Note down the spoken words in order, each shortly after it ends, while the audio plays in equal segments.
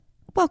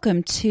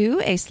Welcome to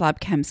A Slob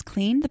Comes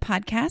Clean, the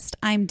podcast.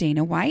 I'm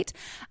Dana White.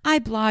 I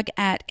blog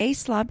at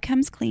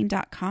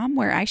aslobcomesclean.com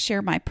where I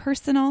share my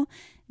personal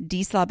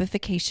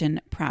deslobification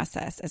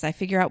process. As I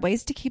figure out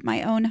ways to keep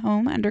my own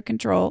home under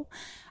control,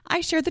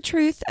 I share the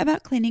truth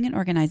about cleaning and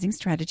organizing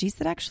strategies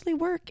that actually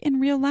work in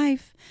real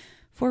life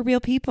for real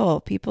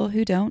people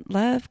who don't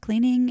love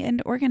cleaning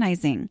and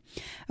organizing.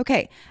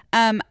 Okay,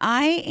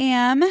 I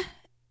am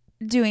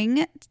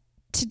doing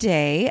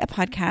today a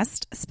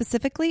podcast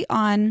specifically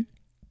on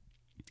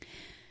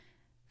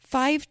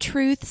 5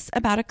 truths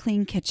about a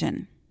clean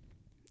kitchen.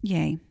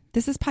 Yay.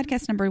 This is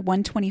podcast number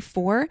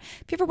 124.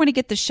 If you ever want to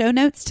get the show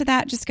notes to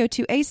that, just go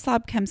to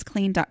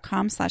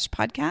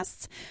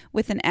aslobcomesclean.com/podcasts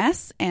with an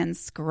S and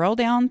scroll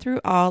down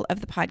through all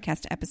of the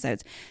podcast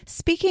episodes.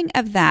 Speaking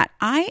of that,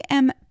 I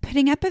am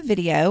putting up a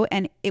video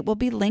and it will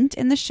be linked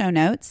in the show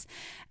notes.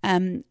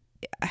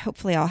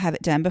 Hopefully I'll have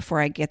it done before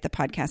I get the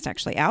podcast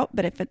actually out,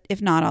 but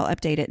if not, I'll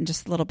update it in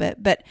just a little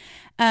bit. But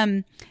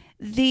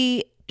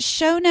the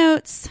show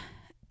notes...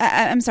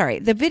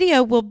 the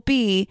video will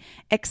be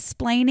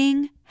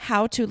explaining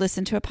how to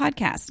listen to a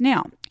podcast.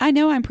 Now, I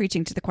know I'm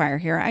preaching to the choir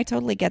here. I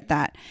totally get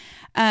that,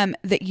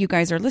 that you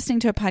guys are listening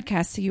to a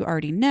podcast, so you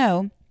already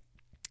know.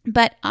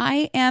 But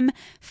I am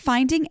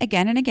finding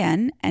again and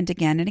again and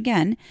again and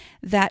again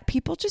that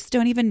people just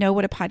don't even know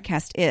what a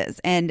podcast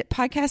is. And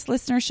podcast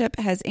listenership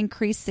has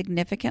increased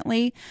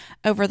significantly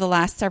over the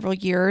last several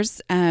years.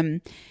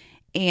 And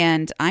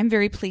I'm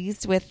very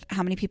pleased with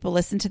how many people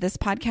listen to this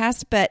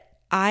podcast. But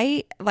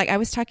I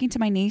was talking to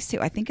my niece who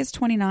I think is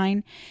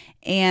 29,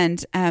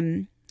 and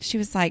she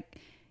was like,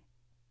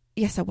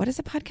 yeah, so what is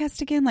a podcast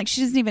again? Like,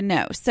 she doesn't even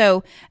know.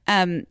 So,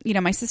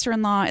 my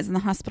sister-in-law is in the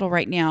hospital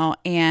right now,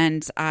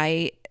 and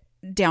I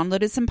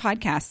downloaded some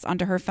podcasts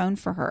onto her phone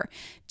for her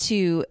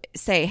to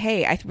say,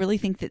 hey, I really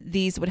think that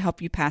these would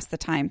help you pass the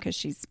time,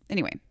 because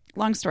anyway,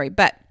 long story,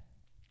 but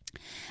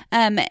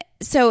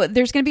so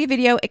there's going to be a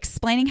video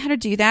explaining how to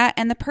do that,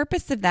 and the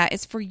purpose of that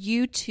is for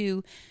you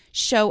to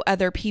show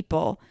other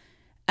people,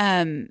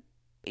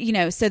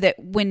 so that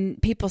when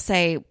people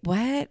say,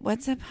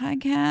 what's a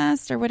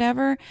podcast or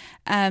whatever,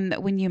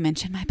 when you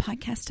mention my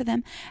podcast to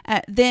them,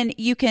 then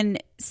you can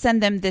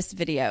send them this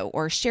video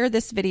or share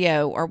this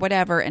video or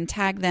whatever and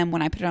tag them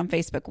when I put it on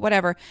Facebook,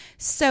 whatever,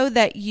 so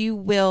that you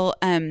will,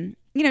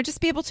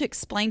 just be able to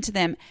explain to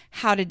them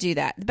how to do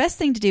that. The best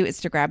thing to do is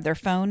to grab their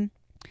phone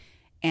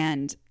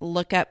and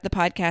look up the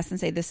podcast and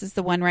say, this is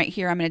the one right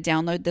here. I'm going to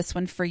download this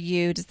one for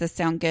you. Does this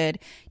sound good?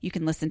 You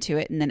can listen to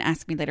it and then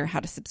ask me later how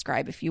to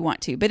subscribe if you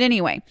want to. But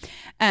anyway,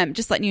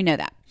 just letting you know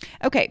that.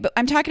 Okay, but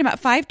I'm talking about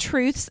 5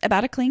 truths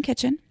about a clean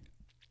kitchen.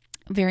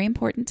 Very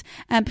important.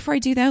 Before I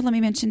do, though, let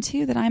me mention,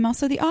 too, that I'm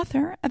also the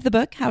author of the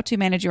book, How to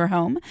Manage Your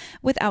Home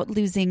Without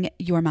Losing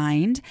Your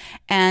Mind.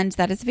 And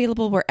that is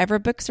available wherever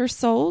books are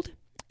sold.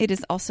 It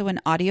is also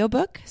an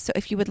audiobook. So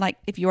if you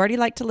already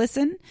like to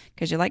listen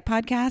because you like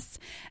podcasts,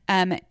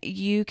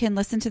 you can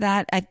listen to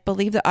that. I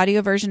believe the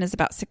audio version is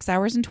about 6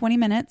 hours and 20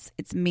 minutes.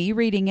 It's me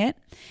reading it.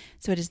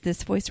 So it is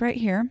this voice right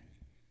here.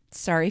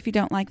 Sorry if you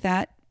don't like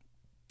that.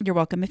 You're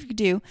welcome if you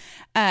do.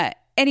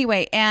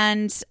 Anyway,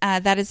 and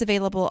that is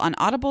available on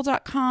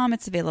audible.com.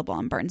 It's available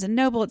on Barnes &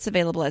 Noble. It's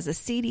available as a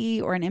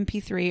CD or an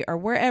MP3 or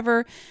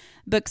wherever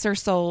books are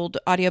sold,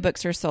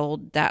 audiobooks are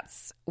sold.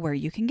 That's where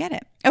you can get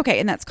it. Okay,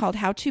 and that's called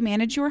How to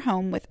Manage Your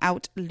Home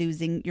Without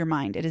Losing Your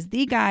Mind. It is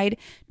the guide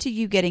to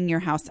you getting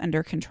your house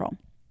under control.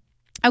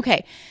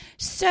 Okay,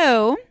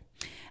 so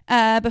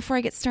before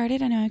I get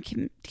started, I know I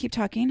keep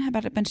talking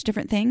about a bunch of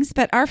different things,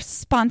 but our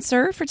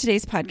sponsor for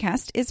today's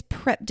podcast is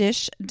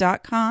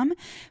PrepDish.com.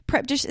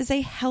 PrepDish is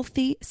a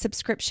healthy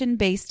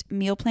subscription-based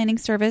meal planning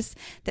service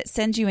that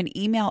sends you an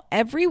email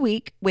every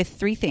week with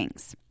 3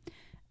 things: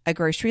 a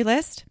grocery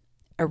list,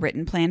 a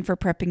written plan for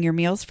prepping your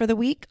meals for the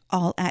week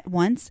all at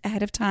once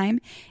ahead of time,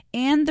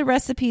 and the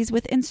recipes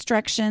with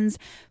instructions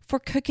for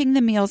cooking the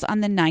meals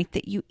on the night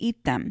that you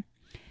eat them.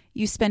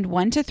 You spend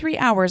 1 to 3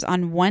 hours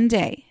on one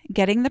day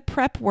getting the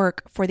prep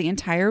work for the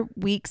entire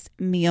week's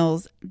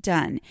meals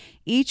done.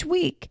 Each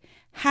week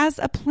has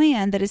a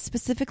plan that is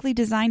specifically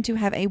designed to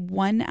have a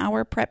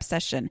 1-hour prep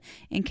session,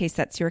 in case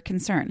that's your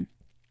concern.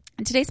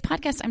 In today's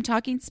podcast, I'm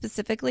talking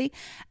specifically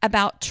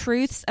about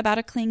truths about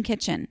a clean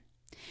kitchen.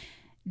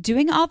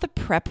 Doing all the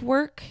prep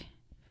work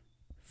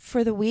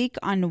for the week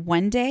on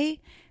one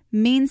day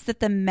means that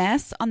the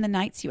mess on the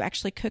nights you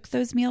actually cook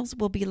those meals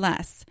will be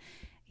less.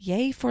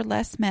 Yay for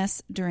less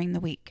mess during the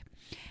week.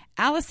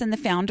 Allison, the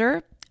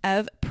founder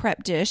of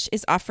Prep Dish,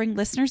 is offering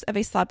listeners of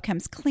A Slob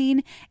Comes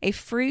Clean a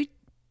free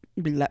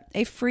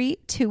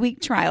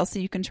 2-week trial so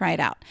you can try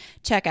it out.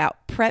 Check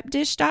out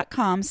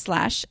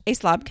prepdish.com/A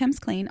Slob Comes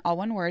Clean, all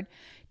one word,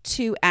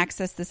 to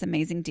access this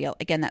amazing deal.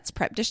 Again, that's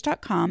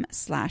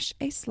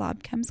prepdish.com/A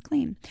Slob Comes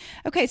Clean.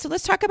 Okay, so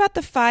let's talk about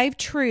the 5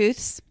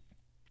 truths.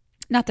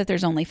 Not that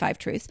there's only 5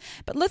 truths,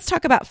 but let's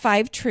talk about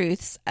 5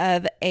 truths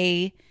of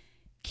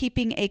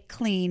keeping a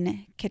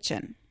clean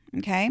kitchen.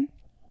 Okay?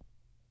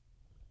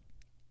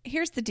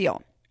 Here's the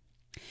deal.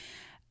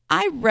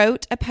 I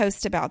wrote a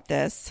post about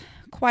this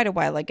quite a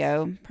while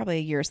ago, probably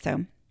a year or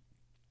so.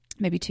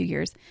 maybe 2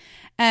 years.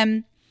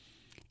 And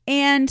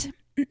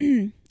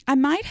I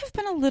might have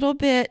been a little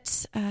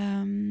bit,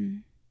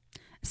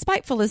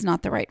 spiteful is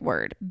not the right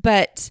word,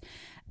 but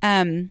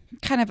kind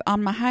of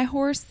on my high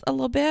horse a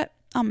little bit,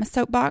 on my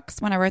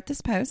soapbox when I wrote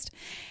this post.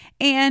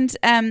 And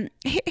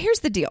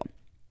here's the deal.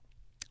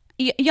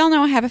 Y'all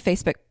know I have a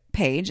Facebook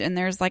page, and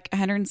there's like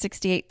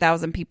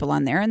 168,000 people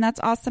on there, and that's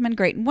awesome and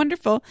great and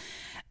wonderful.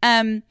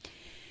 And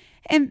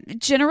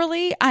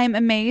generally, I'm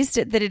amazed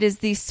that it is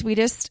the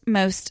sweetest,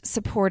 most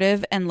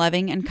supportive and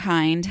loving and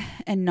kind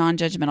and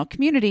non-judgmental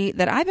community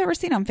that I've ever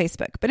seen on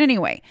Facebook. But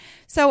anyway,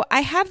 so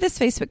I have this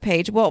Facebook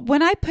page. Well,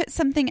 when I put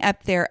something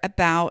up there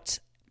about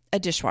a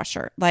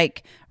dishwasher,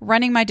 like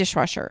running my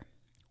dishwasher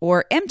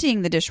or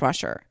emptying the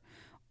dishwasher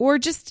or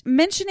just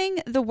mentioning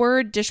the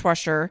word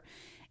dishwasher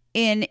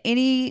in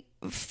any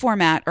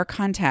format or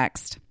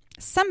context,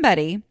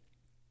 somebody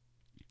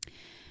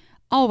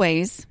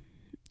always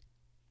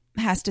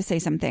has to say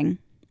something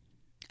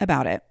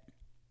about it.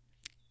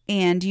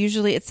 And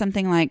usually it's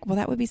something like, well,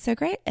 that would be so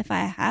great if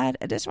I had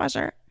a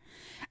dishwasher.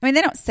 I mean,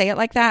 they don't say it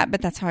like that,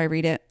 but that's how I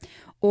read it.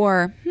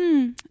 Or,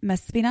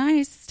 must be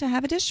nice to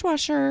have a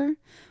dishwasher.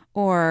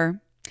 Or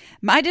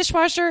my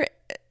dishwashers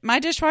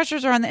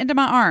are on the end of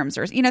my arms,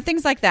 or,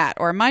 things like that.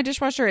 Or my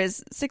dishwasher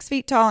is 6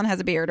 feet tall and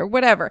has a beard, or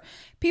whatever.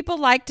 People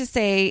like to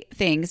say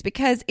things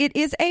because it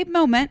is a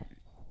moment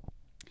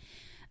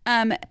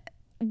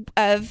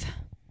of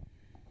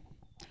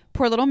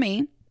poor little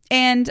me.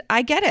 And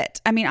I get it.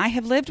 I mean, I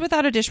have lived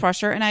without a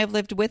dishwasher and I have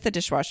lived with a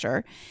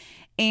dishwasher.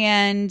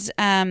 And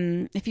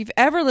if you've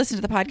ever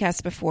listened to the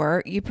podcast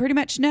before, you pretty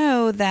much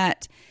know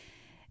that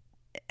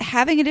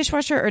having a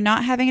dishwasher or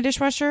not having a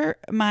dishwasher,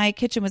 my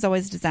kitchen was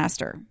always a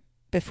disaster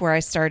before I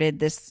started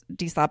this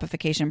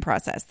deslopification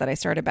process that I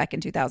started back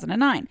in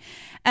 2009.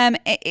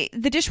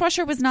 The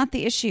dishwasher was not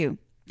the issue.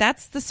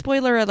 That's the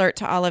spoiler alert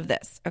to all of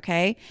this,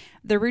 okay?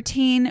 The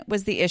routine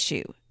was the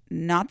issue,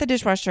 not the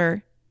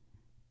dishwasher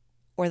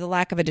or the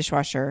lack of a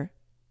dishwasher,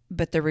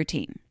 but the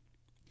routine.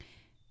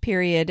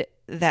 Period.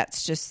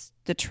 That's just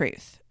the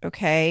truth,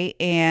 okay?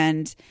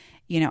 And,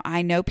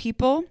 I know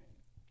people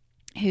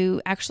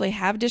who actually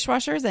have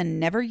dishwashers and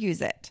never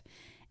use it,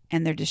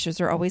 and their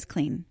dishes are always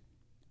clean.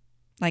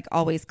 Like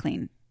always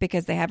clean,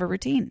 because they have a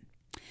routine.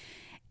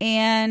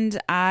 And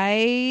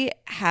I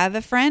have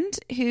a friend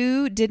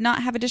who did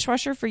not have a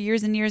dishwasher for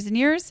years and years and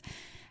years.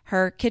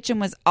 Her kitchen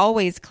was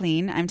always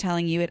clean. I'm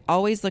telling you, it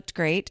always looked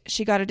great.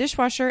 She got a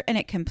dishwasher and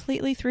it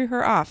completely threw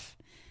her off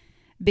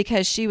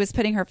because she was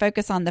putting her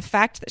focus on the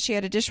fact that she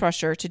had a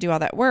dishwasher to do all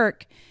that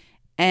work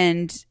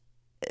and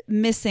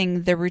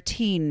missing the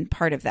routine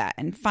part of that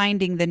and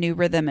finding the new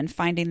rhythm and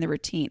finding the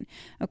routine.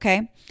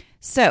 Okay.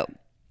 So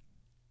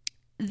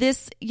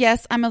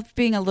yes, I'm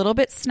being a little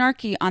bit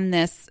snarky on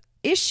this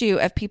issue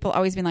of people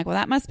always being like, well,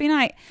 that must be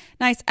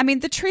nice. I mean,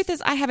 the truth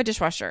is I have a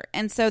dishwasher.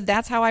 And so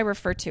that's how I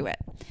refer to it.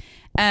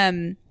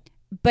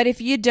 But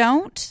if you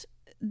don't,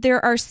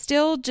 there are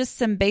still just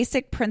some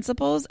basic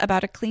principles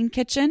about a clean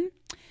kitchen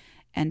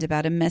and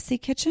about a messy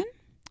kitchen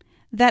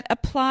that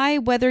apply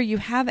whether you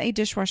have a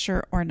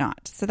dishwasher or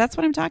not. So that's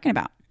what I'm talking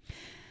about.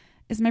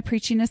 Is my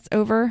preachiness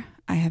over?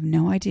 I have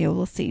no idea.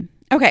 We'll see.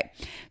 Okay.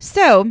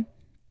 So,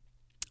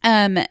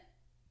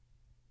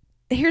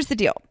 here's the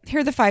deal. Here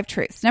are the 5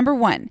 truths. Number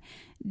 1,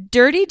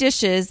 dirty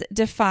dishes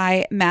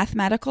defy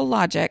mathematical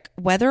logic,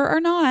 whether or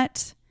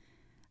not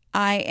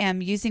I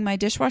am using my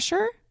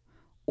dishwasher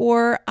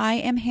or I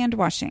am hand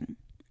washing.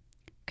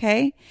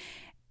 Okay.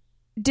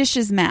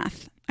 Dishes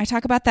math. I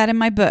talk about that in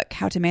my book,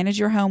 How to Manage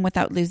Your Home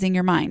Without Losing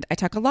Your Mind. I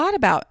talk a lot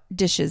about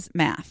dishes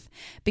math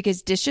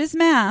because dishes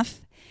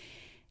math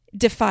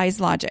defies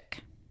logic.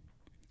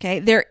 Okay.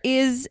 There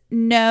is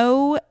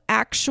no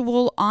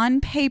actual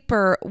on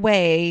paper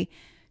way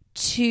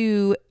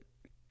to,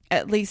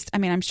 at least, I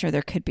mean, I'm sure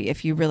there could be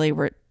if you really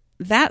were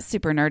that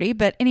super nerdy,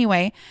 but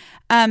anyway,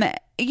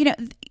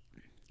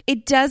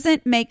 it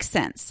doesn't make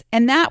sense.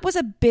 And that was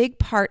a big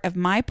part of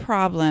my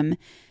problem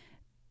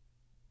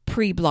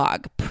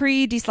pre-blog,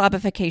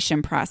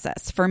 pre-deslobification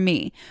process for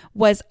me,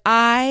 was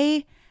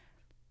I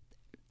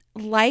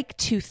like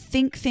to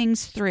think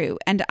things through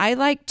and I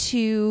like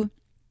to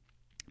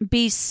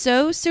be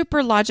so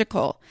super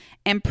logical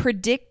and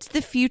predict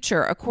the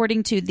future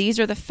according to these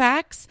are the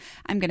facts.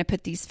 I'm going to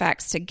put these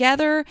facts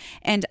together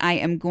and I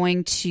am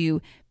going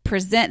to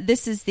present,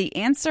 this is the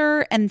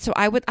answer. And so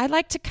I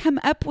like to come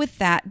up with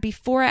that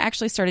before I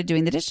actually started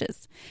doing the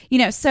dishes.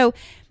 So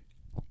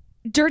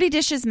dirty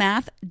dishes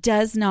math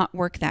does not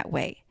work that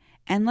way.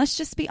 And let's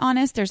just be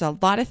honest, there's a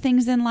lot of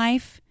things in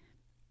life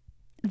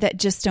that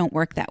just don't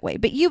work that way.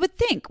 But you would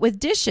think with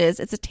dishes,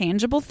 it's a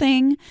tangible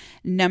thing.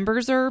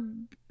 Numbers are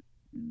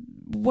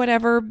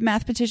whatever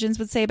mathematicians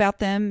would say about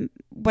them,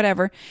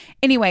 whatever.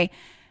 Anyway,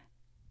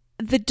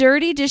 the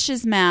dirty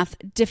dishes math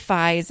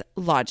defies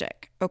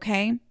logic,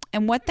 okay?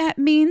 And what that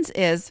means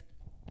is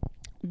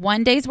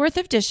 1 day's worth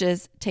of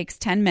dishes takes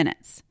 10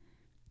 minutes.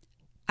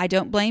 I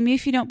don't blame you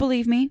if you don't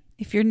believe me.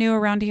 If you're new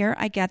around here,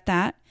 I get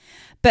that.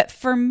 But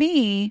for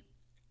me,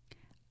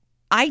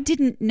 I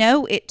didn't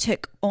know it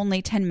took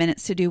only 10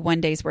 minutes to do one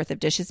day's worth of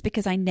dishes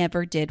because I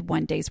never did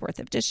one day's worth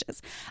of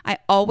dishes. I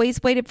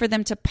always waited for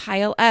them to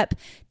pile up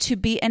to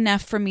be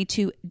enough for me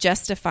to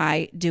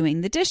justify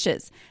doing the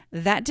dishes.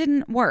 That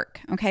didn't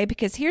work, okay?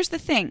 Because here's the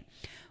thing.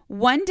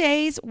 1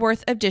 day's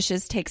worth of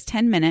dishes takes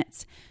 10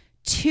 minutes.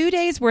 2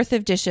 days worth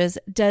of dishes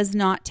does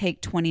not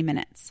take 20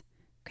 minutes,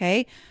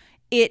 okay?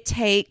 It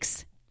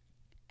takes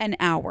an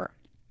hour.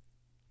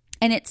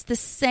 And it's the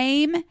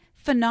same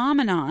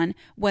phenomenon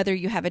whether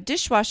you have a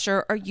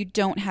dishwasher or you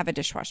don't have a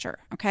dishwasher,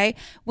 okay?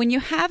 When you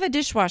have a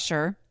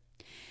dishwasher,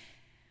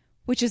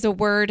 which is a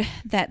word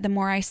that the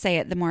more I say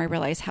it, the more I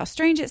realize how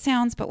strange it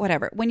sounds, but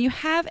whatever. When you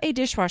have a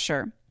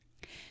dishwasher,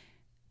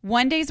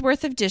 1 day's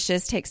worth of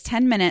dishes takes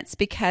 10 minutes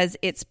because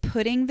it's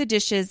putting the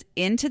dishes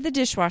into the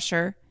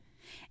dishwasher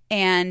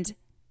and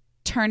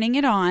turning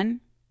it on.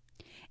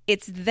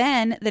 It's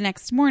then the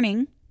next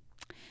morning,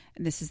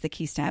 this is the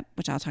key step,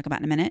 which I'll talk about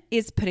in a minute,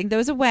 is putting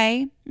those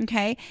away,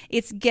 okay?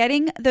 It's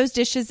getting those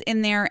dishes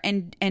in there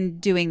and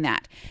doing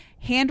that.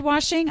 Hand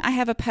washing, I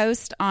have a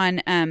post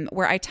on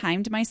where I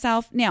timed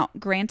myself. Now,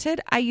 granted,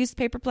 I used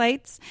paper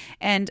plates,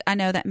 and I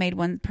know that made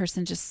one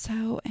person just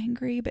so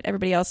angry, but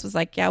everybody else was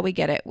like, yeah, we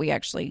get it. We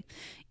actually,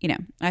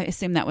 I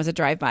assume that was a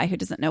drive-by who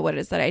doesn't know what it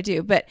is that I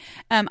do. But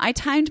I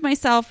timed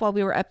myself while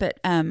we were up at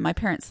my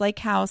parents' lake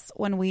house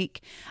one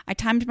week. I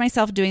timed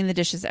myself doing the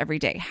dishes every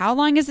day. How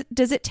long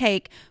does it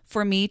take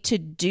for me to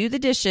do the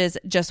dishes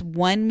just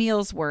one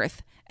meal's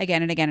worth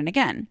again and again and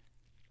again?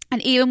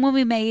 And even when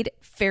we made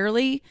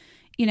fairly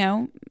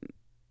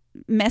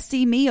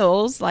messy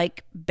meals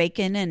like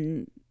bacon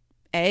and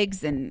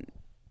eggs and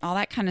all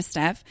that kind of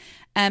stuff,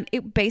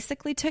 it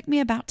basically took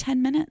me about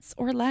 10 minutes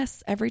or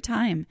less every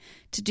time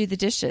to do the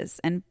dishes.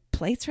 And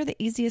plates are the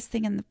easiest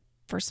thing in the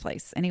first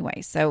place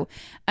anyway. So,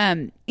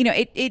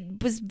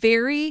 it was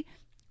very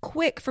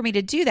quick for me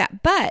to do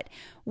that. But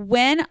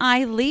when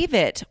I leave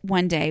it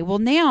one day, well,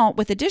 now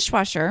with a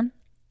dishwasher,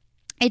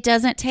 it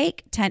doesn't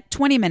take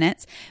 20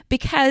 minutes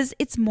because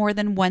it's more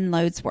than one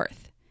load's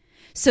worth.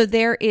 So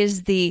there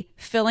is the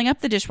filling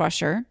up the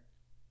dishwasher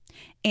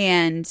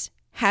and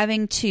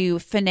having to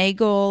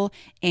finagle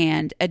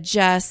and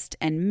adjust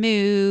and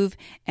move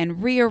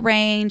and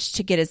rearrange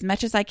to get as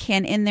much as I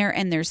can in there,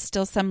 and there's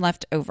still some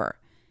left over.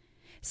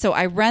 So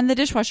I run the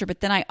dishwasher, but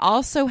then I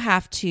also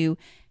have to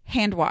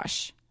hand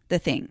wash the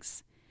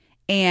things.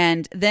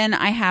 And then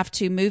I have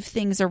to move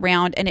things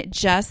around, and it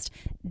just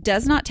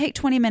does not take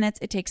 20 minutes.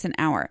 It takes an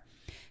hour.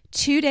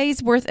 2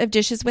 days worth of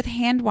dishes with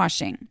hand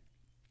washing.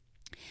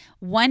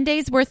 1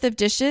 day's worth of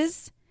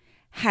dishes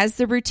has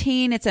the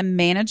routine. It's a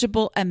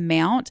manageable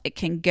amount. It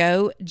can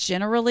go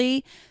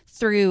generally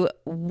through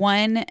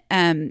one,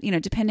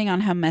 depending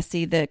on how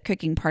messy the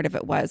cooking part of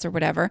it was or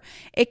whatever.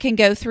 It can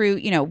go through,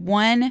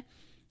 one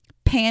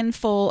pan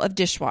full of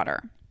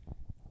dishwater,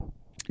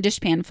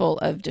 dishpan full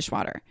of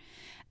dishwater.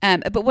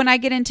 But when I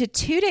get into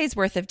 2 days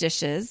worth of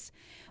dishes,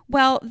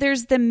 well,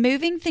 there's the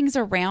moving things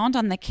around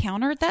on the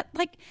counter that,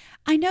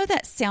 I know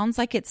that sounds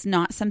like it's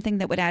not something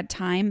that would add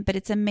time, but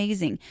it's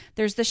amazing.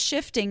 There's the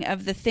shifting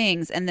of the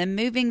things and then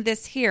moving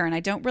this here, and I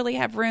don't really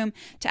have room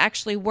to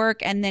actually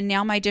work. And then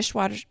now my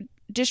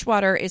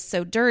dishwater is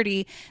so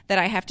dirty that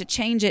I have to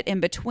change it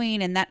in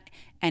between,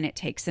 and it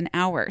takes an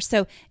hour.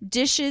 So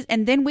dishes,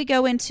 and then we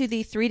go into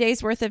the 3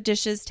 days worth of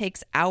dishes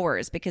takes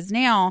hours because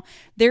now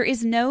there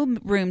is no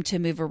room to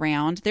move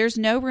around. There's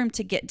no room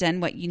to get done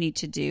what you need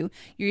to do.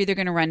 You're either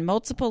going to run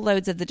multiple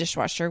loads of the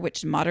dishwasher,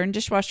 which modern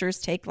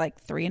dishwashers take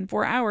 3 and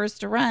 4 hours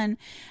to run.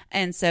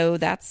 And so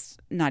that's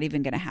not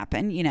even going to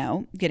happen,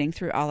 getting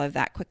through all of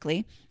that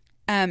quickly.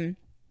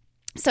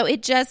 So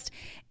it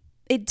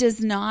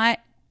does not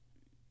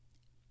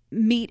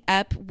meet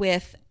up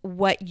with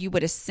what you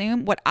would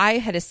assume, what I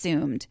had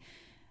assumed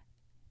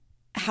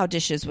how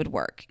dishes would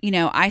work.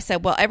 I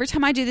said, well, every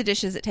time I do the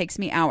dishes, it takes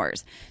me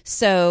hours.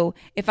 So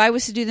if I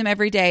was to do them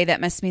every day,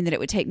 that must mean that it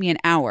would take me an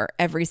hour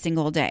every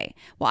single day.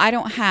 Well, I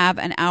don't have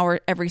an hour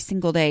every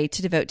single day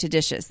to devote to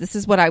dishes. This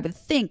is what I would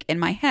think in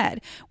my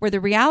head, where the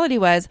reality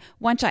was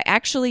once I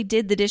actually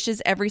did the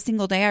dishes every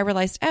single day, I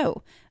realized,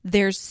 oh,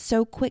 they're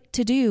so quick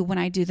to do when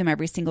I do them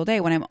every single day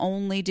when I'm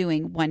only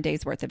doing 1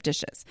 day's worth of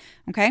dishes.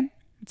 Okay?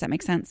 Does that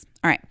make sense?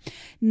 All right.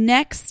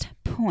 Next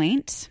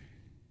point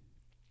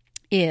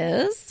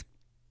is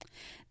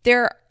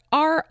there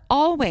are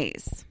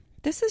always,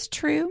 this is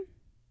true,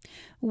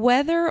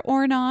 whether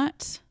or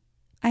not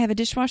I have a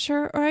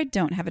dishwasher or I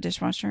don't have a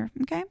dishwasher,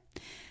 okay?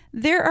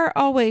 There are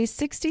always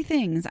 60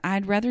 things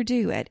I'd rather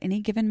do at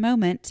any given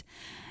moment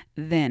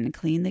than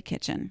clean the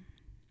kitchen.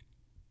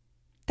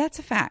 That's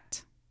a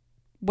fact.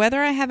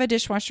 Whether I have a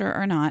dishwasher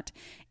or not,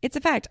 it's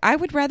a fact. I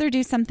would rather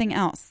do something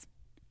else.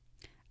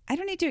 I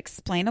don't need to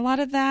explain a lot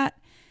of that.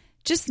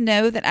 Just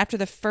know that after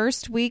the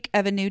first week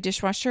of a new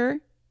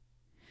dishwasher,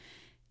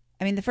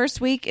 the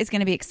first week is going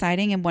to be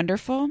exciting and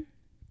wonderful,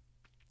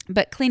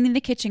 but cleaning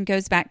the kitchen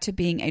goes back to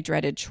being a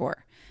dreaded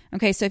chore.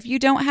 Okay, so if you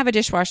don't have a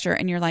dishwasher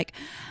and you're like,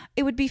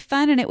 it would be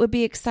fun and it would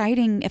be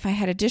exciting if I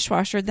had a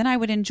dishwasher, then I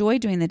would enjoy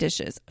doing the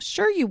dishes.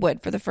 Sure you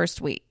would for the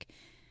first week.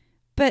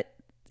 But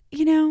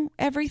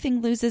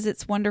everything loses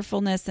its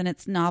wonderfulness and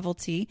its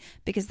novelty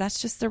because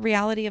that's just the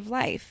reality of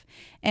life.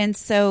 And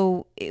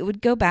so it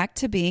would go back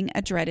to being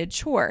a dreaded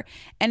chore.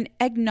 And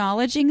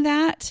acknowledging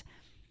that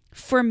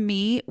for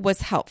me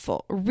was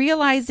helpful.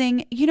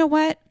 Realizing, you know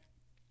what?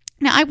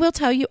 Now, I will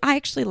tell you, I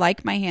actually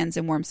like my hands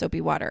in warm soapy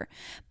water,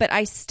 but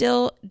I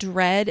still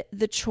dread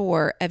the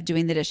chore of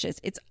doing the dishes.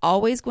 It's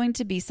always going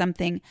to be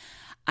something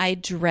I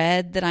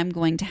dread that I'm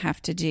going to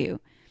have to do.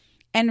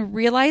 And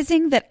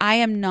realizing that I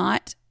am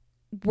not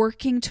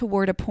working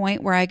toward a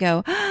point where I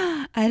go,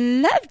 I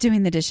love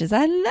doing the dishes.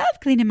 I love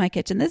cleaning my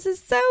kitchen. This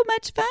is so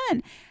much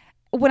fun.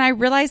 When I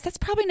realize that's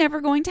probably never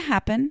going to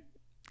happen.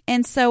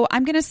 And so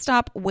I'm going to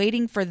stop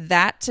waiting for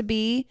that to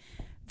be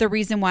the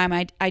reason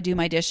why I do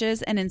my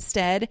dishes, and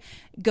instead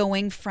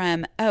going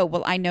from,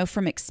 I know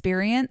from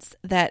experience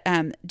that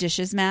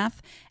dishes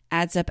math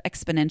adds up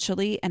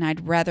exponentially, and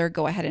I'd rather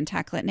go ahead and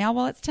tackle it now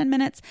while it's 10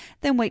 minutes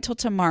than wait till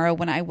tomorrow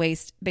when I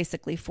waste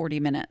basically 40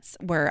 minutes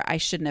where I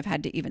shouldn't have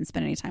had to even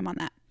spend any time on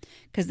that,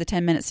 because the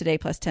 10 minutes today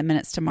plus 10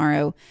 minutes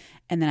tomorrow,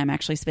 and then I'm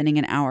actually spending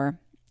an hour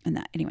in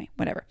that. Anyway,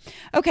 whatever.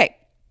 Okay,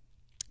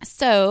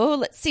 so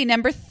let's see.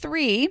 Number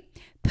 3,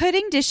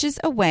 putting dishes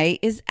away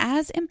is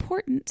as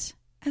important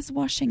as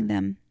washing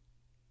them.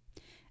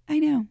 I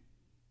know.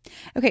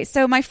 Okay,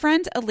 so my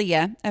friend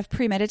Aaliyah of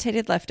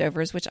Premeditated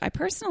Leftovers, which I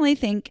personally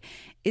think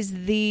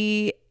is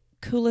the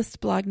coolest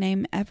blog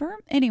name ever.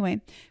 Anyway,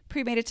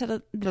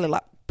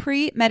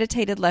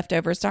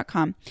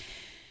 premeditatedleftovers.com.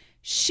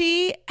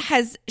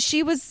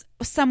 She was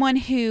someone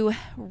who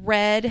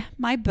read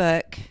my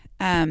book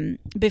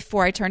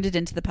before I turned it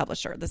into the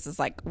publisher. This is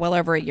like well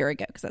over a year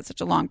ago because that's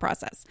such a long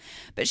process.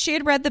 But she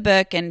had read the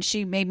book and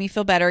she made me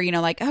feel better,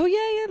 like, oh yeah,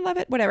 I love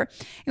it, whatever.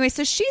 Anyway,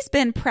 so she's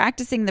been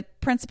practicing the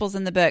principles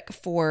in the book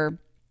for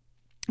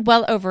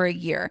well over a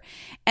year.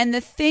 And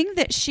the thing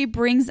that she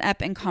brings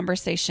up in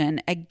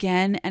conversation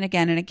again and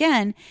again and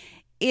again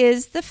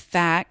is the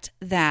fact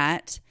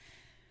that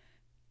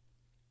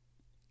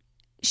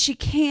she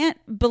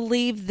can't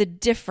believe the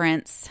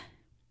difference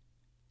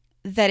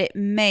that it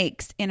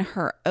makes in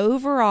her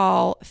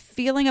overall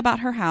feeling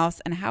about her house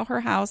and how her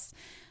house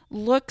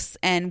looks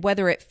and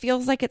whether it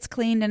feels like it's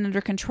cleaned and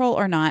under control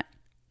or not.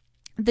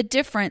 The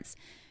difference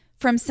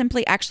from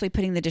simply actually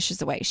putting the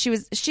dishes away.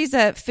 She's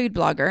a food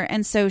blogger,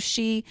 and so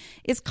she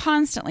is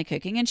constantly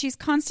cooking and she's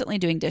constantly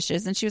doing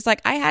dishes. And she was like,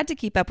 I had to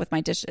keep up with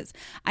my dishes.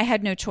 I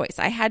had no choice.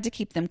 I had to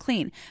keep them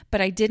clean, but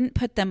I didn't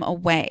put them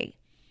away.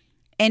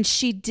 And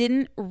she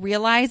didn't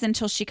realize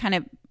until she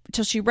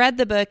read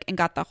the book and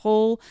got the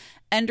whole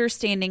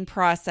understanding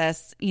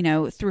process,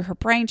 through her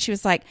brain. She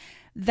was like,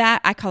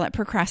 that, I call it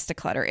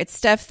procrasticlutter. It's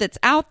stuff that's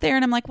out there.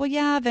 And I'm like, well,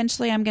 yeah,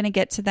 eventually I'm going to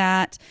get to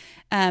that.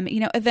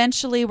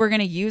 Eventually we're going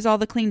to use all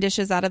the clean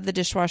dishes out of the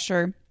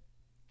dishwasher.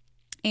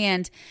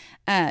 And,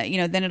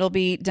 then it'll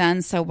be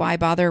done. So why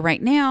bother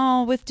right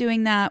now with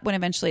doing that when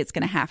eventually it's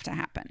going to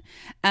happen?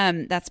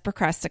 That's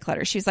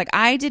procrasticlutter. She was like,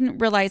 I didn't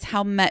realize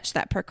how much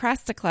that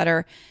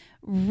procrasticlutter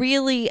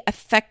really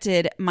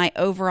affected my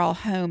overall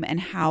home and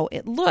how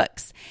it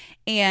looks.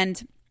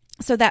 And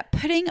so that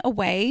putting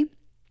away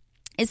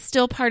is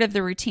still part of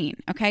the routine.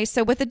 Okay.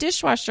 So with a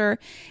dishwasher,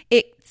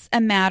 it's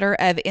a matter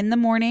of in the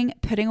morning,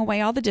 putting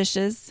away all the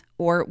dishes,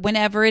 or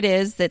whenever it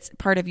is that's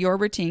part of your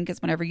routine,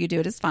 because whenever you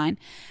do it is fine.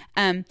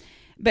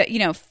 But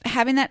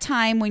having that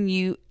time when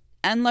you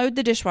unload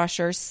the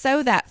dishwasher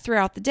so that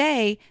throughout the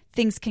day,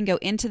 things can go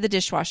into the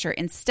dishwasher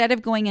instead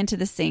of going into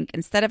the sink,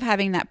 instead of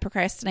having that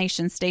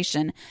procrastination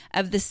station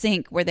of the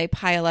sink where they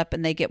pile up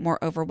and they get more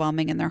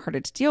overwhelming and they're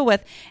harder to deal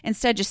with,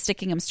 instead just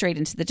sticking them straight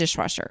into the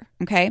dishwasher.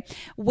 Okay.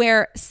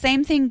 Where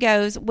same thing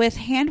goes with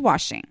hand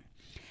washing.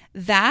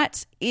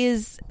 That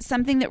is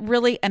something that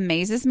really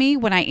amazes me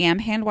when I am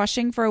hand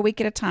washing for a week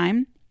at a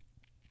time.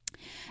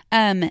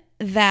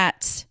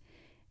 That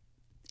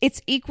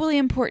it's equally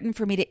important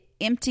for me to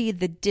empty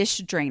the dish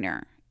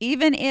drainer,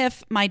 even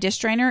if my dish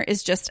drainer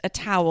is just a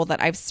towel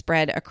that I've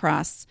spread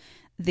across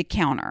the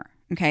counter,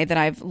 okay, that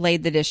I've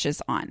laid the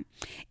dishes on.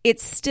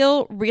 It's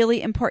still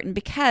really important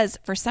because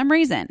for some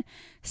reason,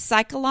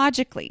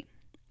 psychologically,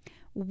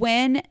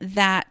 when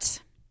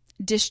that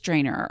dish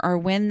drainer or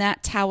when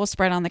that towel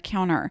spread on the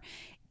counter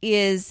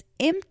is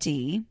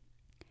empty,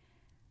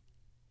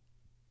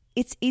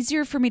 it's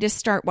easier for me to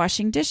start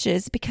washing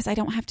dishes because I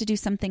don't have to do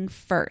something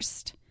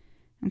first.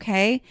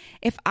 Okay.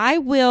 If I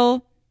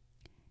will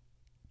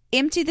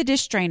empty the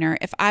dish drainer,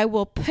 if I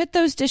will put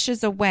those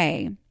dishes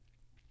away,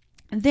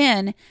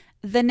 then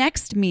the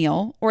next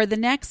meal or the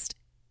next,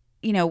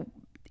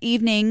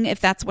 evening,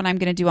 if that's when I'm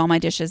going to do all my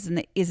dishes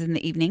is in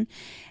the evening,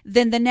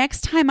 then the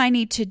next time I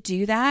need to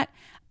do that,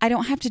 I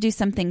don't have to do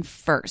something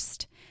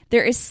first.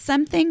 There is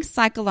something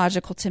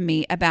psychological to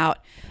me about,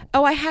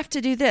 I have to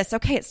do this.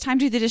 Okay, it's time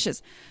to do the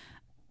dishes.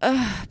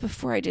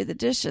 Before I do the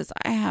dishes,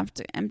 I have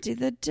to empty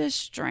the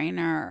dish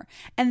drainer.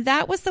 And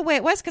that was the way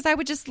it was because I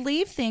would just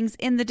leave things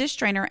in the dish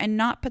drainer and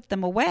not put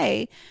them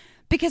away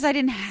because I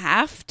didn't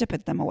have to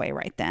put them away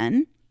right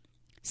then.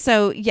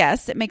 So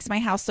yes, it makes my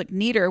house look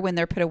neater when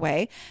they're put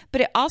away, but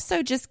it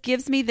also just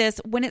gives me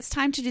this, when it's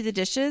time to do the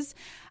dishes,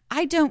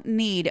 I don't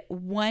need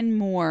one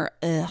more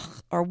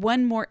or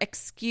one more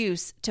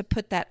excuse to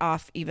put that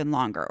off even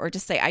longer, or to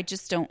say, I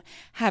just don't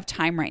have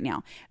time right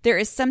now. There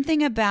is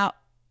something about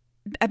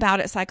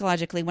it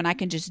psychologically when I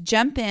can just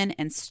jump in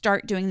and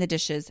start doing the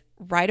dishes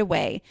right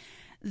away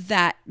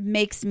that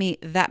makes me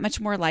that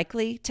much more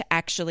likely to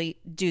actually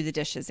do the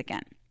dishes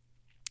again.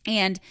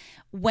 And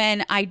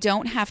when I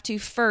don't have to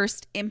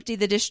first empty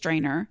the dish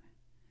drainer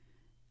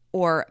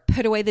or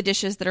put away the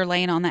dishes that are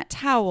laying on that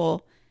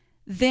towel,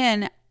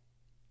 then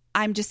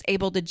I'm just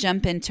able to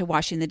jump into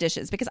washing the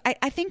dishes. Because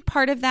I think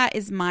part of that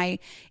is in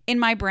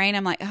my brain,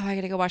 I'm like, oh, I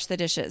got to go wash the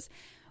dishes.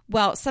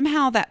 Well,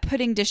 somehow that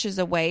putting dishes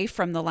away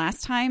from the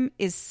last time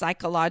is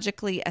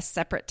psychologically a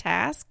separate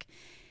task,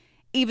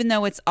 even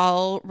though it's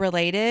all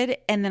related.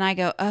 And then I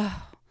go,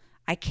 oh,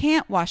 I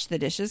can't wash the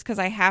dishes because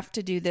I have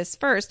to do this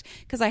first,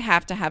 because I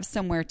have to have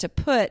somewhere to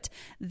put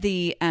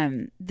the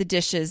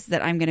dishes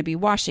that I'm going to be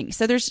washing.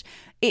 So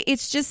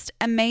it's just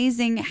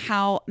amazing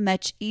how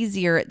much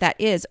easier that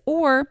is.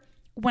 Or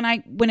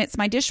when it's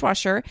my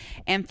dishwasher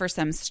and for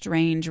some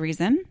strange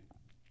reason,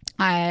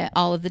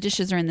 all of the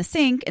dishes are in the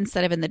sink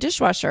instead of in the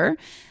dishwasher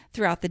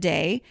throughout the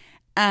day.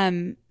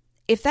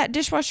 If that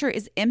dishwasher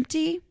is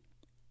empty,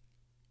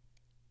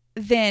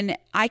 then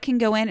I can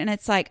go in and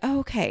it's like, oh,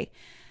 okay,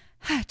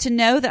 to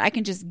know that I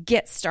can just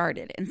get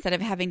started instead of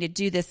having to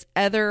do this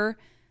other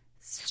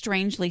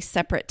strangely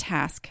separate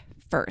task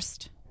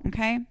first.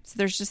 Okay.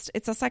 So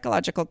it's a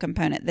psychological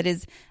component that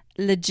is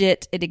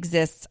legit. It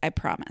exists. I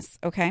promise.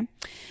 Okay.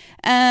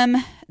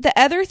 The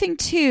other thing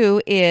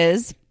too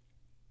is,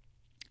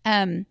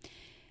 when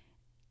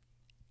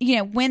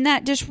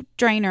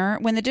that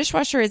when the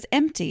dishwasher is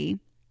empty,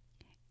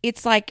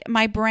 it's like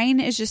my brain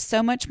is just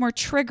so much more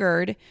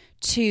triggered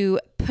to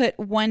put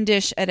one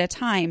dish at a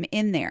time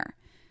in there.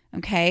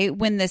 Okay.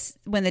 When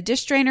the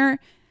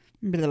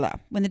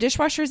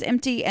dishwasher is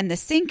empty and the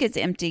sink is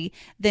empty,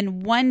 then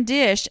one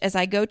dish, as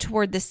I go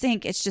toward the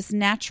sink, it's just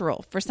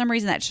natural. For some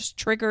reason, that just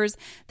triggers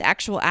the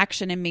actual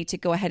action in me to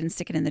go ahead and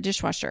stick it in the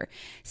dishwasher.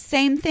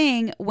 Same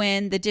thing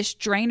when the dish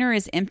drainer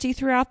is empty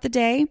throughout the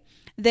day.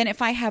 Then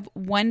if I have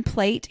one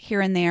plate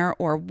here and there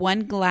or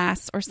one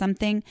glass or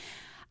something,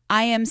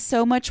 I am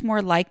so much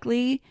more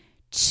likely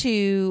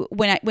to,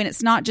 when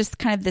it's not just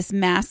kind of this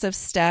massive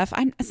stuff,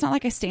 it's not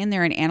like I stand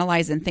there and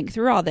analyze and think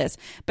through all this,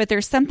 but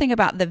there's something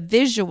about the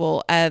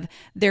visual of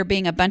there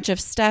being a bunch of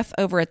stuff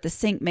over at the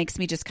sink makes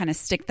me just kind of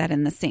stick that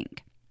in the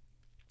sink.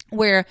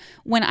 Where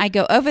when I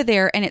go over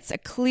there and it's a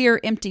clear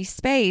empty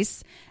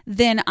space,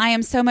 then I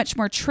am so much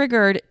more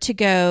triggered to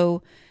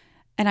go,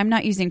 and I'm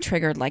not using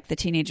triggered like the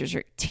teenagers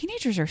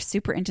are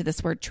super into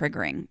this word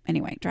triggering.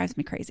 Anyway, it drives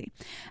me crazy.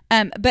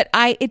 But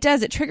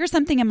it triggers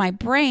something in my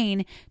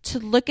brain to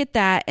look at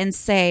that and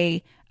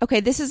say, okay,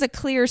 this is a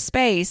clear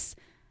space.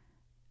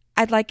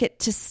 I'd like it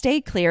to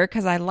stay clear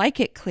because I like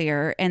it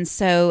clear. And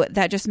so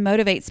that just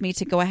motivates me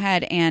to go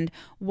ahead and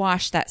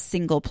wash that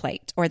single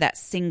plate or that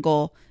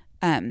single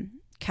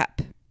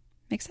cup.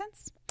 Make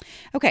sense?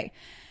 Okay.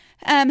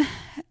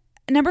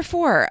 Number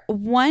 4,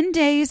 one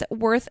day's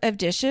worth of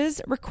dishes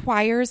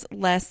requires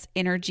less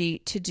energy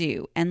to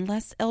do and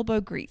less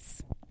elbow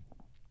grease.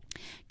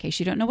 In case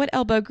you don't know what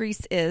elbow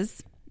grease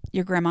is,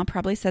 your grandma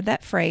probably said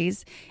that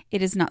phrase.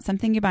 It is not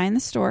something you buy in the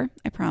store,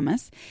 I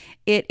promise.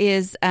 It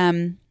is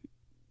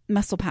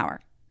muscle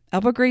power.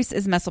 Elbow grease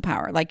is muscle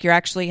power, like you're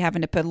actually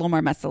having to put a little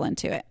more muscle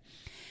into it.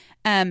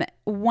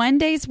 One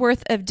day's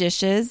worth of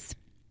dishes,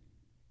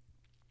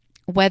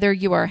 whether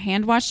you are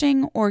hand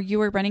washing or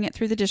you are running it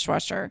through the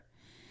dishwasher,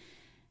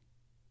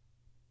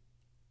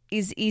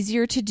 is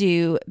easier to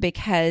do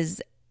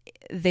because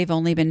they've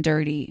only been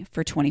dirty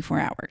for 24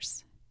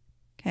 hours,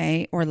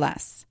 okay, or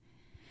less.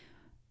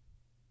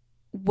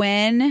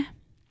 When,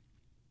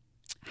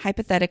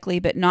 hypothetically,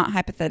 but not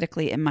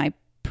hypothetically in my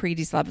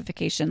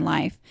pre-deslavification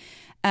life,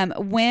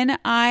 when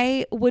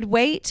I would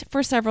wait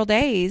for several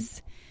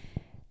days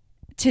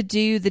to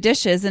do the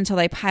dishes until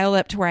they pile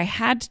up to where I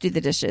had to do the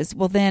dishes,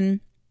 well,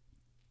 then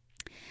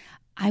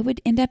I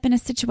would end up in a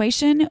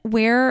situation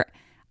where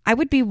I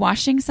would be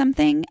washing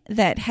something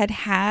that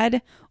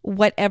had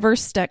whatever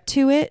stuck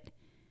to it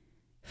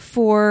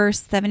for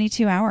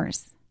 72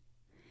 hours.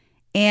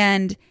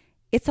 And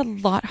it's a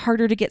lot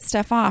harder to get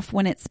stuff off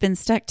when it's been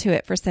stuck to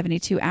it for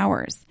 72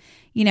 hours.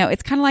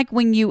 It's kind of like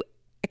when you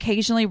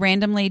occasionally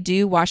randomly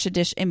do wash a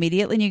dish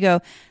immediately and you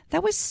go,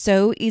 that was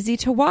so easy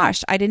to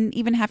wash. I didn't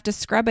even have to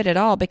scrub it at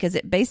all because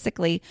it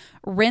basically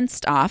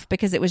rinsed off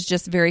because it was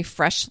just very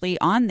freshly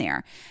on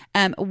there.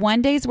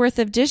 One day's worth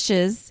of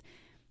dishes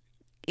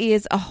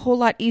is a whole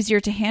lot easier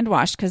to hand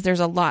wash because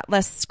there's a lot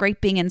less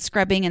scraping and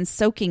scrubbing and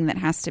soaking that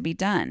has to be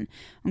done.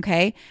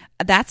 Okay.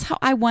 That's how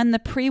I won the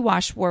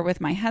pre-wash war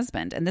with my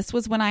husband. And this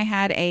was when I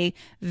had a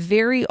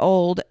very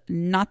old,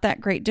 not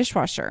that great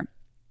dishwasher.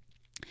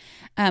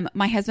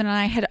 My husband and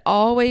I had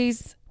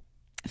always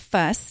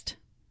fussed,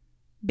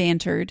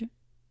 bantered,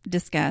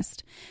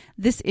 discussed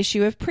this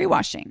issue of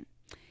pre-washing.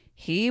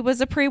 He was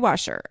a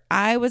pre-washer.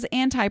 I was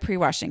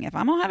anti-pre-washing. If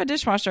I'm going to have a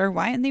dishwasher,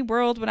 why in the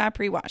world would I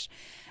pre-wash?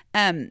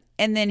 And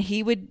then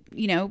he would,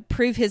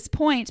 prove his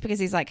point because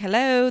he's like,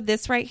 hello,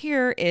 this right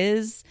here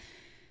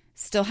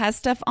still has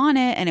stuff on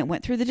it and it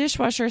went through the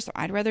dishwasher. So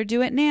I'd rather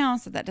do it now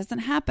so that doesn't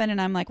happen. And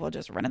I'm like, well,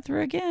 just run it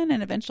through again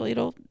and eventually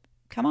it'll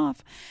come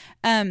off.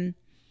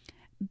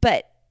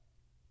 But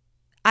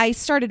I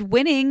started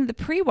winning the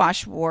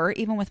pre-wash war,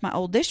 even with my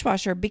old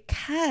dishwasher,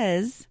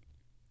 because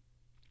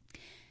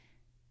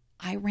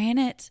I ran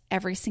it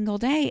every single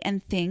day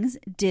and things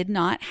did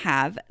not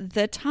have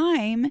the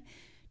time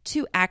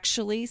to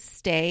actually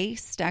stay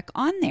stuck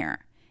on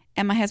there.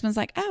 And my husband's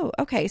like, oh,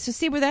 okay. So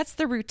see where that's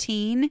the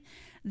routine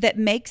that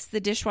makes the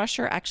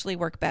dishwasher actually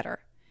work better,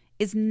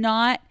 is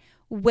not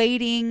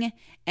waiting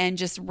and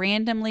just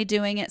randomly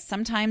doing it.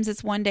 Sometimes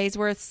it's 1 day's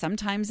worth,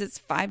 sometimes it's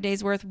 5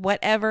 days worth,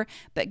 whatever,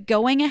 but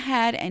going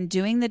ahead and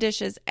doing the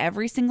dishes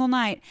every single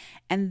night.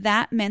 And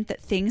that meant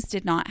that things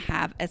did not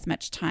have as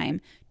much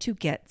time to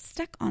get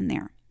stuck on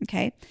there.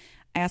 Okay.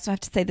 I also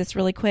have to say this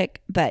really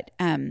quick, but,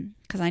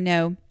 cause I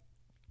know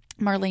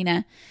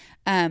Marlena,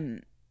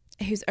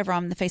 who's over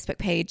on the Facebook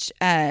page,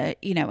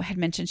 had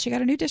mentioned she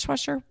got a new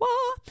dishwasher,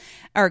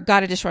 or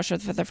got a dishwasher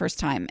for the first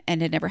time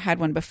and had never had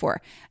one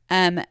before.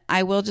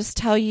 I will just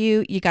tell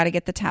you, you got to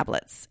get the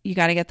tablets. You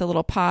got to get the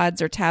little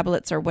pods or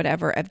tablets or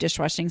whatever of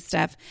dishwashing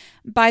stuff.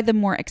 Buy the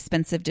more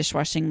expensive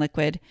dishwashing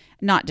liquid,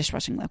 not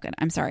dishwashing liquid.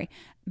 I'm sorry.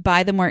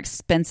 Buy the more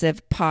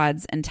expensive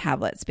pods and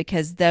tablets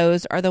because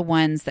those are the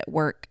ones that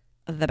work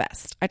the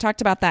best. I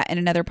talked about that in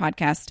another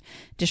podcast,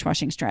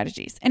 dishwashing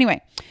strategies.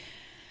 Anyway.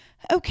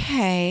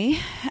 Okay.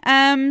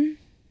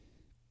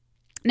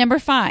 Number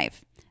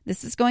 5,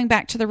 this is going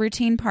back to the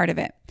routine part of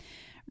it.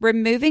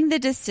 Removing the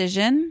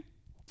decision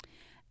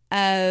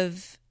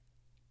of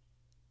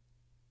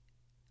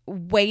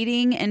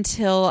waiting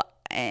until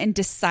and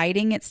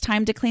deciding it's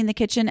time to clean the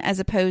kitchen, as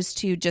opposed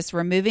to just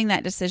removing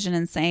that decision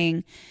and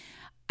saying,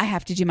 I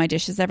have to do my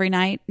dishes every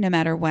night, no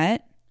matter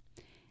what.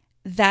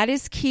 That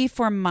is key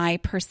for my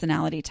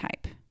personality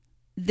type.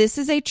 This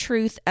is a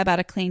truth about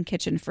a clean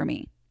kitchen for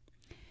me.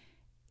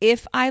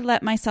 If I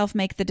let myself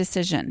make the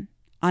decision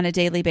on a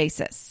daily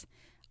basis,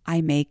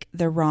 I make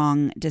the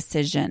wrong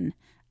decision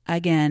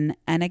again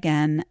and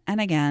again and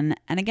again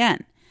and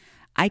again.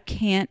 I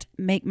can't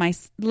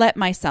let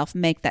myself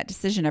make that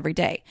decision every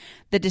day.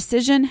 The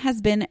decision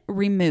has been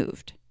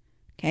removed.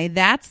 Okay,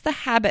 that's the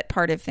habit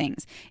part of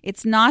things.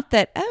 It's not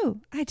that, oh,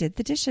 I did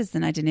the dishes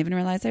and I didn't even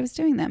realize I was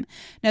doing them.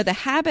 No, the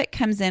habit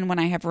comes in when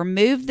I have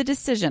removed the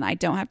decision. I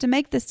don't have to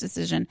make this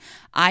decision.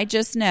 I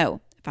just know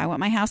if I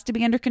want my house to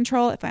be under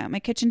control, if I want my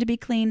kitchen to be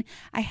clean,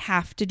 I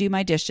have to do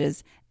my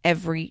dishes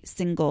every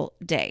single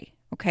day.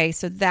 Okay,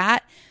 so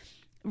that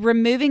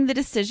removing the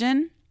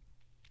decision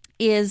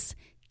is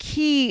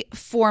key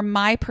for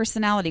my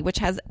personality, which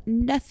has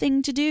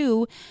nothing to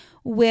do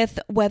with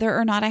whether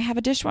or not I have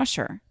a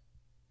dishwasher.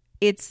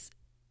 It's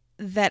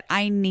that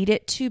I need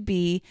it to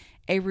be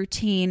a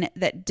routine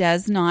that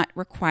does not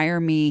require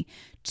me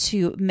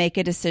to make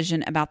a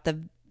decision about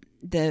the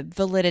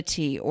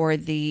validity or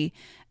the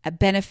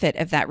benefit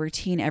of that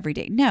routine every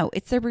day. No,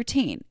 it's a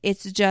routine.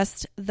 It's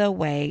just the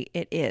way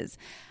it is.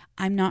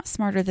 I'm not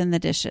smarter than the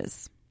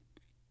dishes.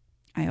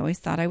 I always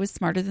thought I was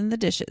smarter than the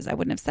dishes. I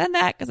wouldn't have said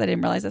that because I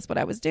didn't realize that's what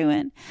I was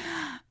doing.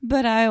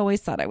 But I always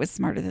thought I was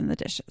smarter than the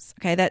dishes.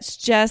 Okay, that's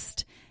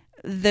just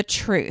the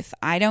truth.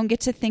 I don't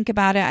get to think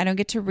about it. I don't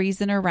get to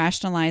reason or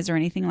rationalize or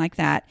anything like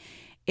that.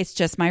 It's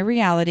just my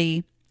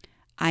reality.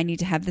 I need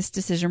to have this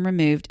decision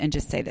removed and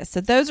just say this.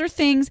 So those are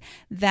things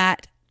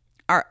that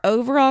are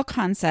overall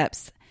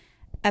concepts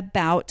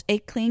about a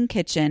clean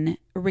kitchen,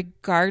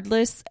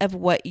 regardless of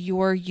what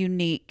your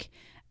unique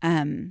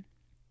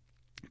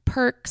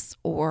perks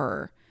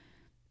or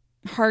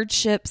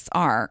hardships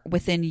are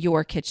within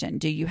your kitchen.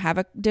 Do you have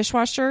a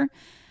dishwasher?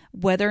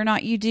 Whether or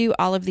not you do,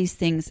 all of these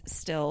things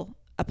still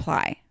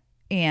apply.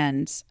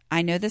 And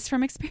I know this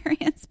from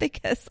experience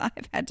because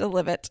I've had to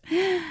live it.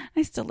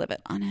 I still live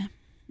it on a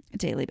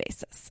daily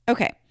basis.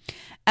 Okay.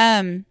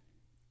 And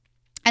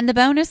the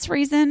bonus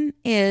reason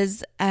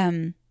is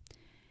a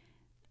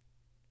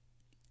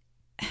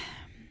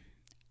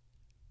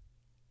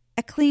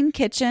clean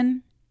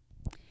kitchen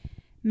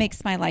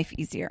makes my life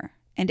easier.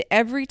 And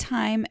every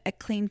time a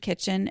clean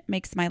kitchen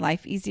makes my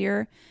life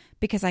easier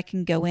because I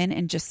can go in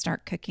and just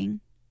start cooking.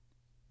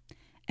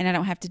 And I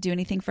don't have to do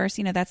anything first.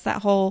 You know, that's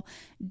that whole,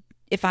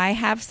 if I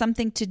have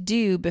something to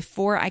do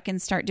before I can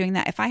start doing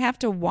that, if I have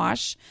to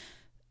wash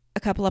a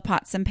couple of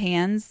pots and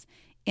pans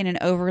in an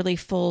overly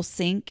full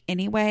sink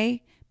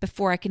anyway,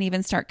 before I can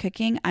even start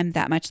cooking, I'm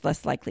that much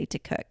less likely to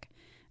cook.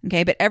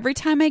 Okay. But every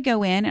time I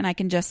go in and I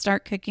can just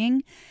start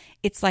cooking,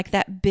 it's like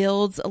that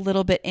builds a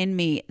little bit in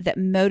me that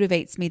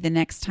motivates me the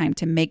next time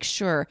to make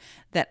sure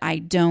that I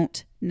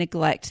don't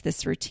neglect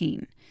this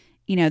routine.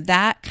 You know,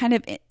 that kind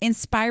of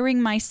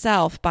inspiring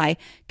myself by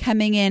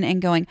coming in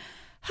and going,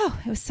 oh,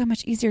 it was so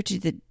much easier to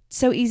do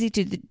so easy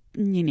to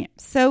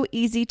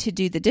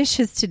do the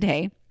dishes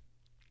today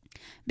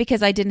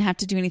because I didn't have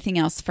to do anything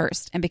else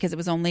first and because it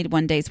was only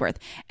 1 day's worth.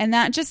 And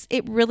that just,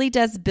 it really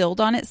does build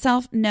on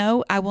itself.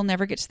 No, I will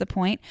never get to the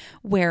point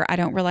where I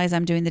don't realize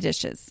I'm doing the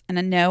dishes. And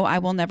I know I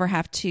will never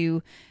have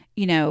to,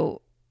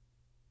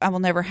 I will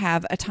never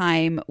have a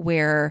time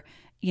where,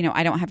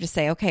 I don't have to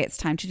say, okay, it's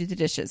time to do the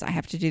dishes. I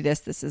have to do this.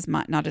 This is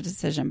not a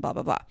decision, blah,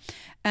 blah, blah.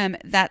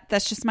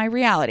 That's just my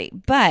reality.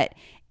 But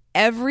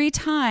every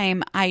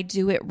time I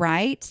do it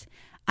right,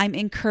 I'm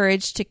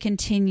encouraged to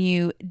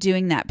continue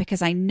doing that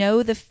because I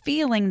know the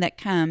feeling that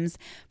comes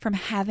from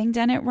having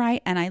done it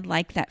right. And I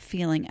like that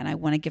feeling and I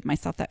want to give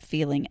myself that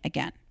feeling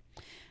again.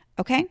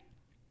 Okay.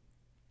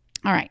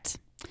 All right.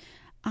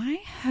 I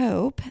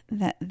hope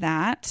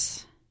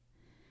that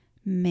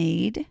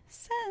made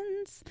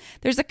sense.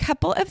 There's a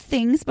couple of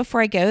things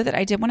before I go that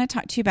I did want to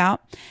talk to you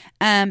about.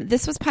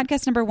 This was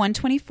podcast number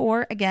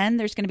 124. Again,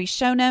 there's going to be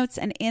show notes,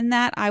 and in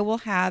that I will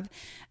have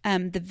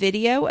the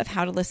video of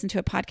how to listen to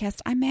a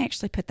podcast. I may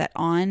actually put that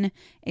on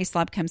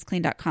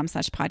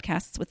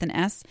aslobcomesclean.com/podcasts with an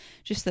S,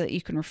 just so that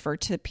you can refer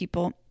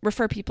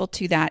people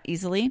to that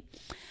easily.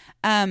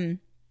 But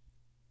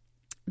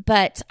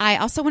I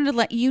also wanted to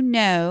let you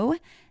know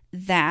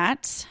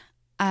that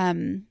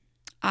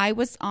I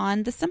was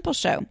on The Simple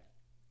Show.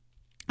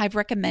 I've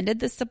recommended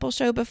The Simple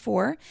Show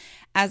before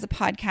as a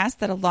podcast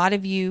that a lot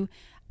of you,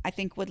 I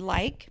think, would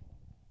like.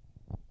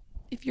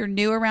 If you're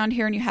new around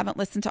here and you haven't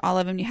listened to all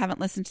of them, you haven't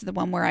listened to the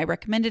one where I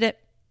recommended it,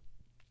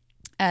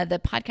 the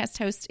podcast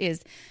host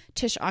is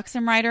Tish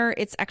Oxenrider.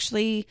 It's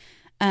actually,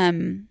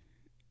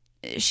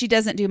 she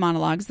doesn't do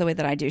monologues the way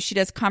that I do. She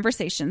does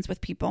conversations with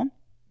people.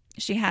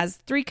 She has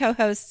 3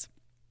 co-hosts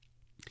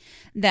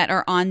that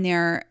are on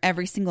there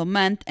every single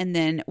month. And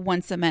then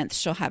once a month,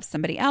 she'll have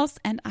somebody else.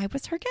 And I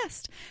was her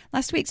guest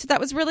last week. So that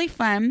was really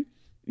fun.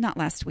 Not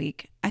last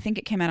week. I think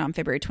it came out on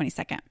February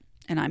 22nd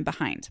and I'm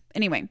behind.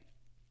 Anyway,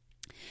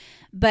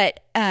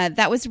 but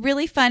that was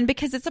really fun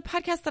because it's a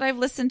podcast that I've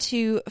listened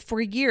to for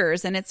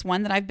years. And it's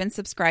one that I've been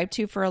subscribed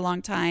to for a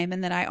long time.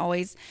 And that I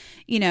always,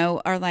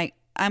 are like,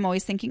 I'm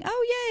always thinking,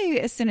 oh, yay,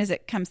 as soon as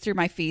it comes through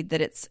my feed that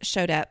it's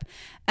showed up.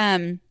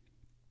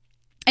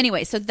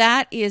 Anyway, so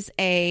that is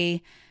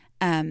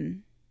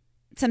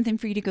something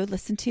for you to go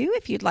listen to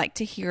if you'd like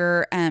to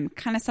hear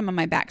kind of some of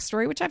my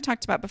backstory, which I've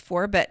talked about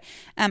before, but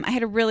I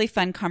had a really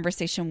fun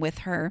conversation with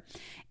her.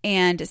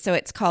 And so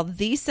it's called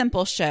The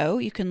Simple Show.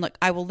 You can look,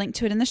 I will link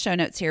to it in the show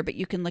notes here, but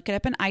you can look it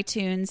up in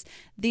iTunes,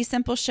 The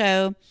Simple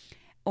Show,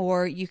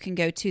 or you can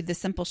go to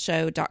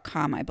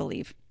thesimpleshow.com, I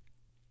believe.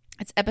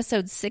 It's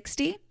episode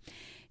 60.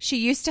 She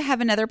used to have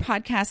another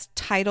podcast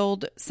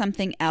titled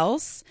something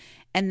else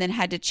and then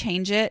had to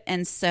change it.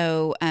 And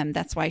so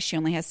that's why she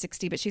only has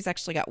 60, but she's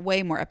actually got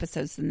way more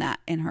episodes than that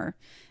in her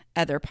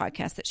other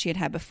podcast that she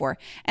had before.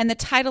 And the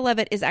title of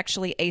it is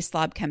actually A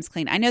Slob Comes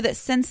Clean. I know that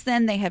since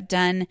then they have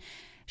done,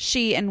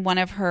 she and one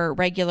of her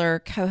regular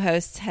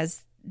co-hosts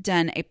has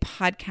done a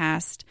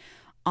podcast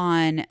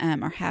on,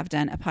 or have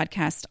done a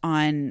podcast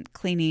on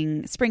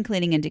cleaning, spring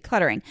cleaning and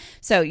decluttering.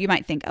 So you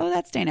might think, oh,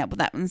 that's Dana. Well,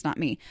 that one's not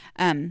me.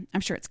 I'm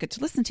sure it's good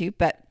to listen to,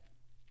 but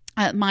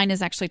mine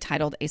is actually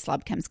titled A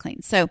Slob Comes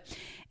Clean. So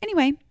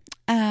anyway,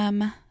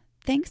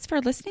 thanks for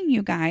listening,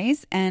 you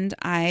guys. And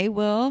I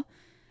will,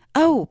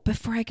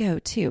 before I go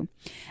too,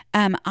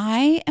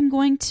 I am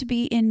going to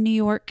be in New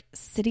York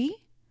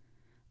City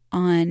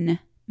on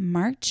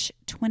March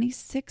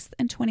 26th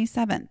and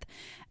 27th.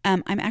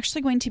 I'm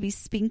actually going to be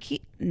speaking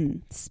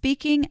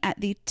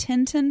at the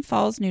Tinton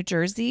Falls, New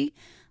Jersey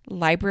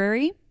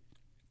Library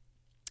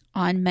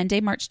on Monday,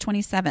 March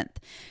 27th.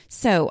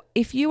 So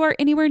if you are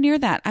anywhere near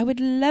that, I would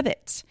love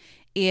it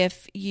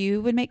if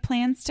you would make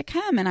plans to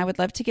come, and I would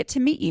love to get to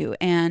meet you.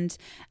 And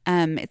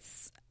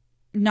it's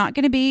not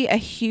going to be a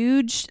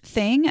huge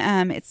thing.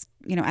 It's,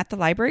 at the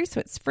library, so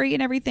it's free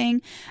and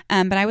everything.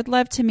 But I would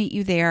love to meet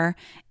you there,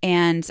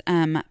 and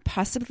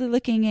possibly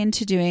looking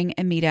into doing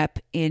a meetup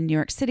in New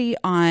York City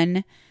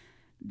on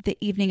the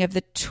evening of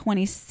the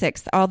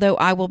 26th, although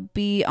I will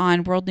be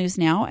on World News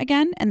Now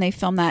again, and they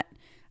film that.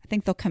 I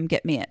think they'll come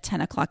get me at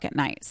 10 o'clock at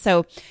night.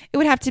 So it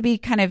would have to be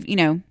kind of,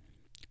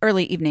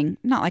 early evening,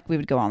 not like we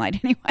would go all night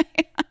anyway,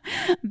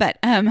 but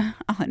I'll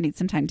need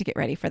some time to get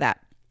ready for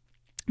that.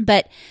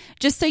 But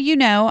just so you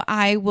know,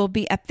 I will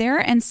be up there.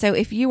 And so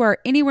if you are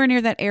anywhere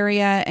near that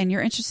area and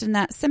you're interested in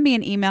that, send me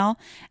an email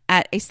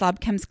at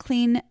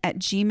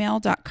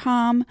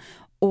aslobcomesclean@gmail.com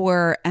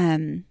or,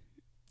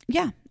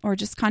 or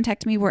just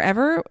contact me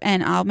wherever,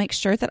 and I'll make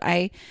sure that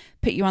I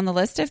put you on the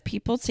list of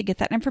people to get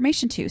that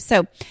information to.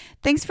 So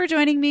thanks for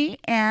joining me,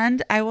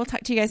 and I will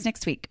talk to you guys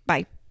next week.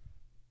 Bye.